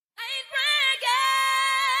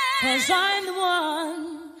'cause I'm the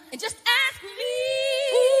one. And just ask me,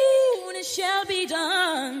 ooh, and it shall be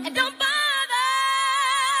done. And don't bother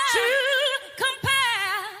to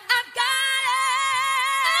compare. I've got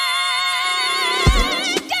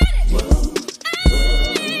it. Got it. Got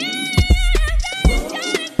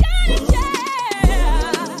it, yeah.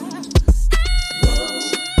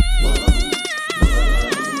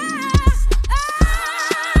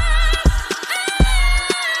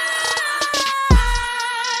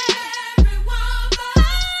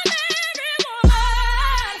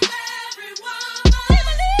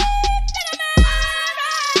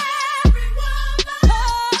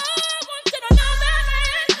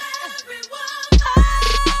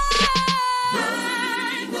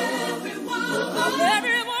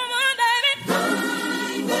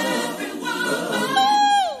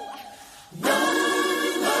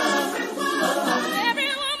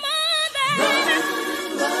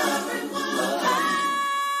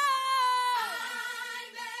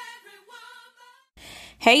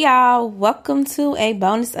 Hey y'all, welcome to a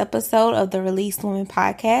bonus episode of the Released Woman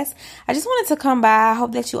podcast. I just wanted to come by. I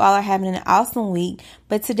hope that you all are having an awesome week.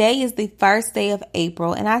 But today is the first day of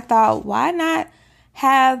April, and I thought, why not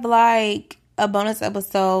have like a bonus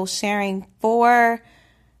episode sharing 4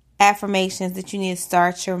 affirmations that you need to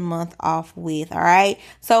start your month off with, all right?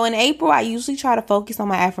 So in April, I usually try to focus on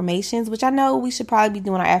my affirmations, which I know we should probably be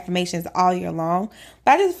doing our affirmations all year long.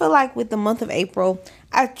 But I just feel like with the month of April,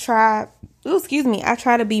 I try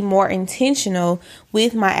to be more intentional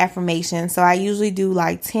with my affirmations. So I usually do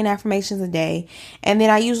like 10 affirmations a day. And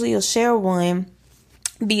then I usually will share one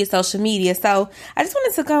via social media. So I just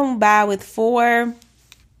wanted to come by with 4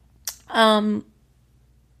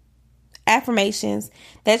 affirmations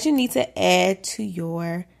that you need to add to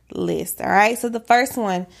your list. All right. So the first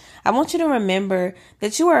one, I want you to remember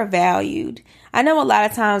that you are valued. I know a lot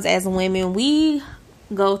of times as women, we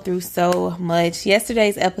go through so much.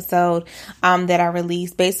 Yesterday's episode that I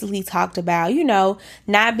released basically talked about,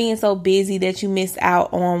 not being so busy that you miss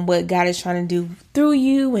out on what God is trying to do through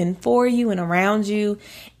you and for you and around you,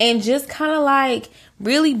 and just kind of like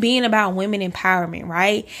really being about women empowerment,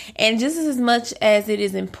 right? And just as much as it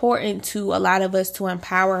is important to a lot of us to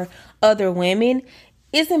empower other women,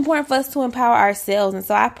 it's important for us to empower ourselves. And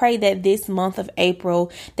so I pray that this month of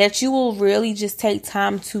April, that you will really just take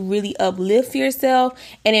time to really uplift yourself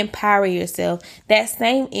and empower yourself. That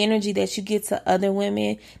same energy that you give to other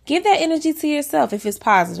women, give that energy to yourself if it's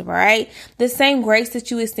positive, all right? The same grace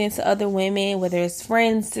that you extend to other women, whether it's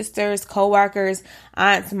friends, sisters, coworkers,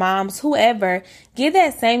 aunts, moms, whoever, give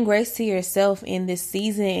that same grace to yourself in this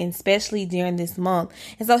season, and especially during this month.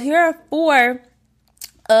 And so here are 4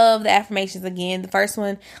 of the affirmations again. The first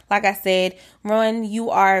one, like I said, Ron,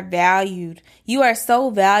 you are valued. You are so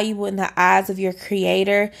valuable in the eyes of your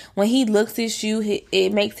Creator. When He looks at you,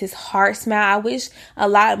 it makes His heart smile. I wish a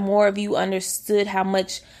lot more of you understood how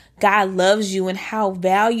much God loves you and how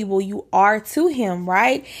valuable you are to Him,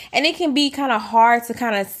 right? And it can be kind of hard to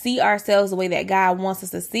kind of see ourselves the way that God wants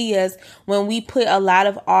us to see us when we put a lot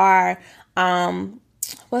of our,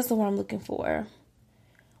 what's the word I'm looking for?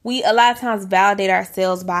 We a lot of times validate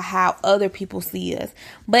ourselves by how other people see us.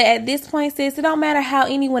 But at this point, sis, it don't matter how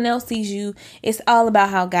anyone else sees you. It's all about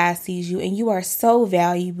how God sees you. And you are so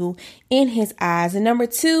valuable in His eyes. And number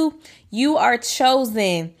 2, you are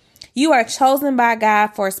chosen. You are chosen by God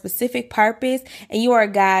for a specific purpose. And you are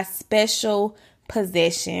God's special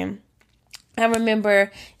possession. I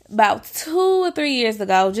remember about 2 or 3 years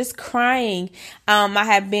ago, just crying. I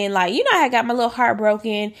had been like, I had got my little heart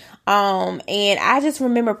broken. And I just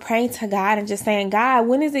remember praying to God and just saying, God,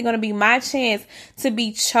 when is it going to be my chance to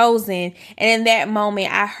be chosen? And in that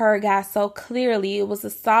moment, I heard God so clearly. It was a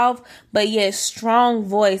soft, but yet strong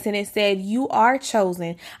voice. And it said, you are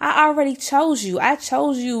chosen. I already chose you. I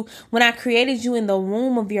chose you when I created you in the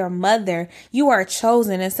womb of your mother. You are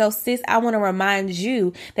chosen. And so, sis, I want to remind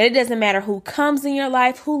you that it doesn't matter who comes in your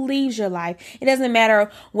life, who leaves your life. It doesn't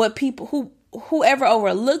matter what whoever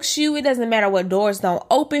overlooks you. It doesn't matter what doors don't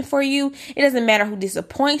open for you. It doesn't matter who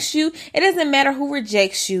disappoints you. It doesn't matter who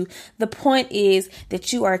rejects you. The point is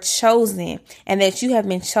that you are chosen and that you have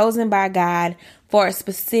been chosen by God for a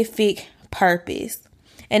specific purpose.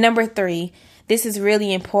 And number 3, this is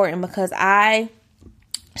really important because I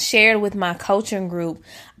shared with my coaching group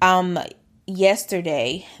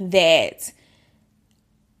yesterday that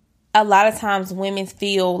a lot of times women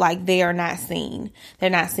feel like they are not seen. They're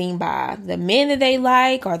not seen by the men that they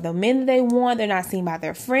like or the men that they want. They're not seen by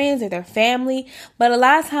their friends or their family. But a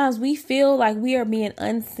lot of times we feel like we are being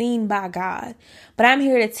unseen by God. But I'm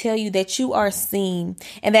here to tell you that you are seen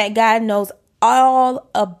and that God knows all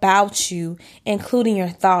about you, including your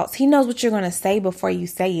thoughts. He knows what you're going to say before you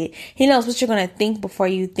say it. He knows what you're going to think before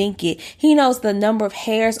you think it. He knows the number of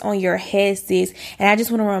hairs on your head, sis. And I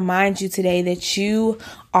just want to remind you today that you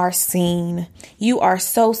are seen. You are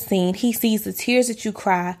so seen. He sees the tears that you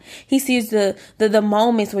cry. He sees the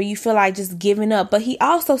moments where you feel like just giving up. But he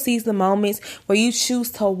also sees the moments where you choose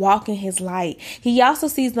to walk in his light. He also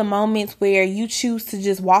sees the moments where you choose to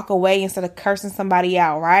just walk away instead of cursing somebody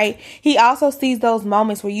out, right? He also sees those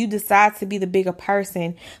moments where you decide to be the bigger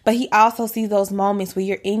person. But he also sees those moments where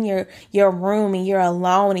you're in your room and you're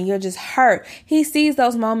alone and you're just hurt. He sees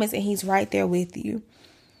those moments and he's right there with you.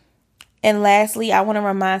 And lastly, I want to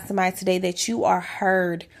remind somebody today that you are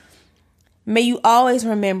heard. May you always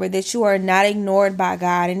remember that you are not ignored by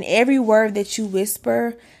God, and every word that you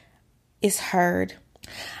whisper is heard.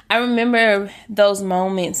 I remember those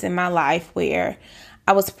moments in my life where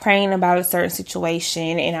I was praying about a certain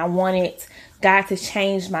situation and I wanted God to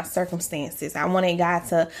change my circumstances. I wanted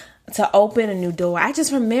God to open a new door. I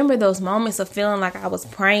just remember those moments of feeling like I was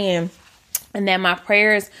praying and that my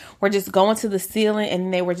prayers were just going to the ceiling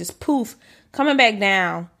and they were just poof, coming back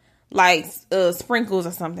down like sprinkles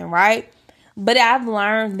or something, right? But I've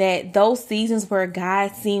learned that those seasons where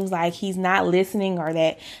God seems like he's not listening or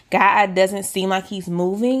that God doesn't seem like he's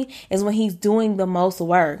moving is when he's doing the most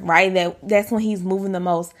work, right? That's when he's moving the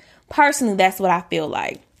most. Personally, that's what I feel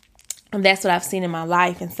like. And that's what I've seen in my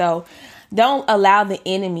life. And so don't allow the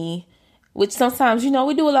enemy, which sometimes, we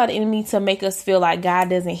do a lot of enemy to make us feel like God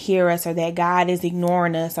doesn't hear us or that God is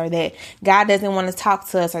ignoring us or that God doesn't want to talk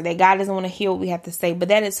to us or that God doesn't want to hear what we have to say. But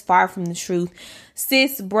that is far from the truth.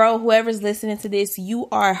 Sis, bro, whoever's listening to this, you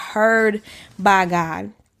are heard by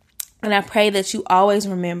God. And I pray that you always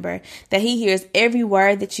remember that he hears every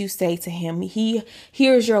word that you say to him. He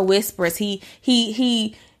hears your whispers. He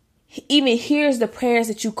even hears the prayers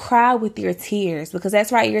that you cry with your tears, because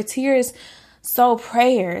that's right. Your tears sow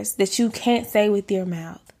prayers that you can't say with your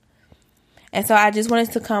mouth. And so I just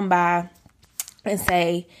wanted to come by and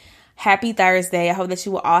say happy Thursday. I hope that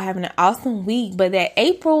you will all have an awesome week, but that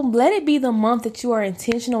April, let it be the month that you are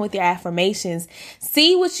intentional with your affirmations.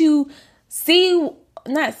 Speak what you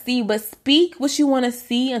want to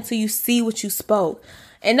see until you see what you spoke.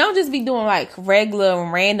 And don't just be doing like regular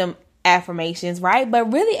and random affirmations, right?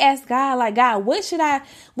 But really ask God, like, God, what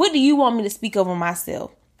do you want me to speak over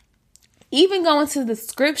myself? Even go into the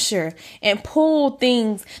scripture and pull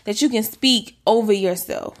things that you can speak over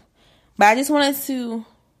yourself. But I just wanted to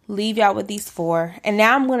leave y'all with these 4. And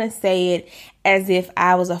now I'm going to say it as if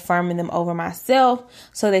I was affirming them over myself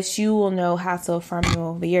so that you will know how to affirm them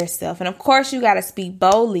over yourself. And of course, you got to speak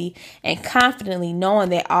boldly and confidently,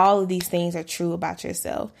 knowing that all of these things are true about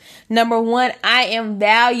yourself. Number 1, I am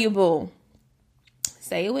valuable.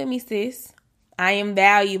 Say it with me, sis. I am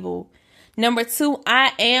valuable. Number 2,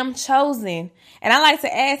 I am chosen. And I like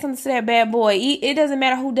to add something to that bad boy. It doesn't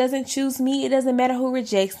matter who doesn't choose me. It doesn't matter who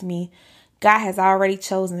rejects me. God has already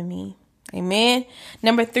chosen me. Amen.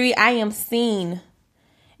 Number 3, I am seen.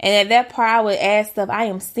 And at that part, I would add stuff. I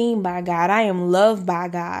am seen by God. I am loved by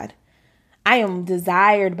God. I am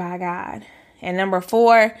desired by God. And number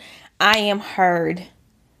 4, I am heard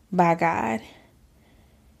by God.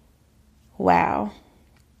 Wow.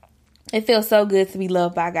 It feels so good to be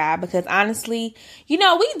loved by God, because honestly, we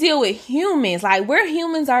deal with humans. Like, we're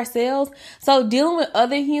humans ourselves. So dealing with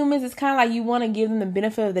other humans, it's kind of like you want to give them the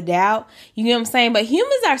benefit of the doubt. You know what I'm saying? But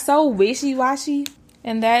humans are so wishy-washy.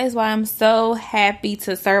 And that is why I'm so happy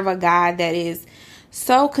to serve a God that is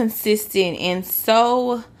so consistent and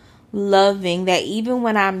so loving that even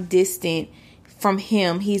when I'm distant from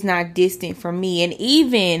him, he's not distant from me. And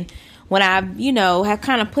even when I, have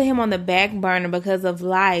kind of put him on the back burner because of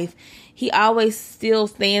life, he always still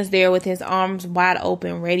stands there with his arms wide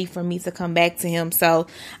open, ready for me to come back to him. So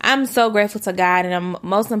I'm so grateful to God. And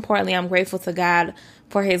most importantly, I'm grateful to God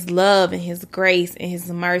for his love and his grace and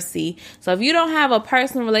his mercy. So if you don't have a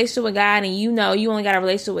personal relationship with God and you only got a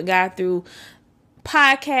relationship with God through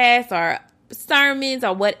podcasts or sermons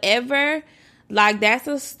or whatever, like, that's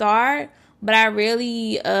a start. But I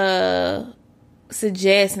really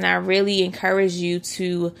suggest and I really encourage you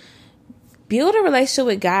to build a relationship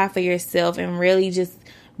with God for yourself and really just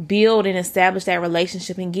build and establish that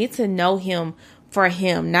relationship and get to know him for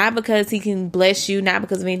him. Not because he can bless you, not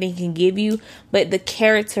because of anything he can give you, but the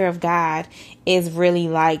character of God is really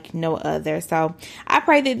like no other. So I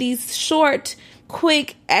pray that these short,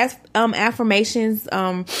 quick affirmations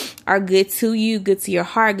are good to you, good to your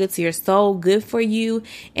heart, good to your soul, good for you,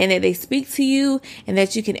 and that they speak to you, and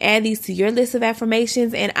that you can add these to your list of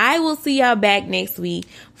affirmations. And I will see y'all back next week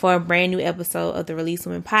for a brand new episode of the Release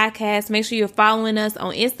Women Podcast. Make sure you're following us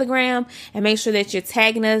on Instagram, and make sure that you're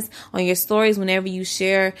tagging us on your stories whenever you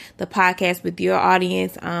share the podcast with your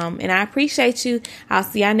audience. And I appreciate you. I'll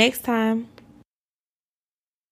see y'all next time.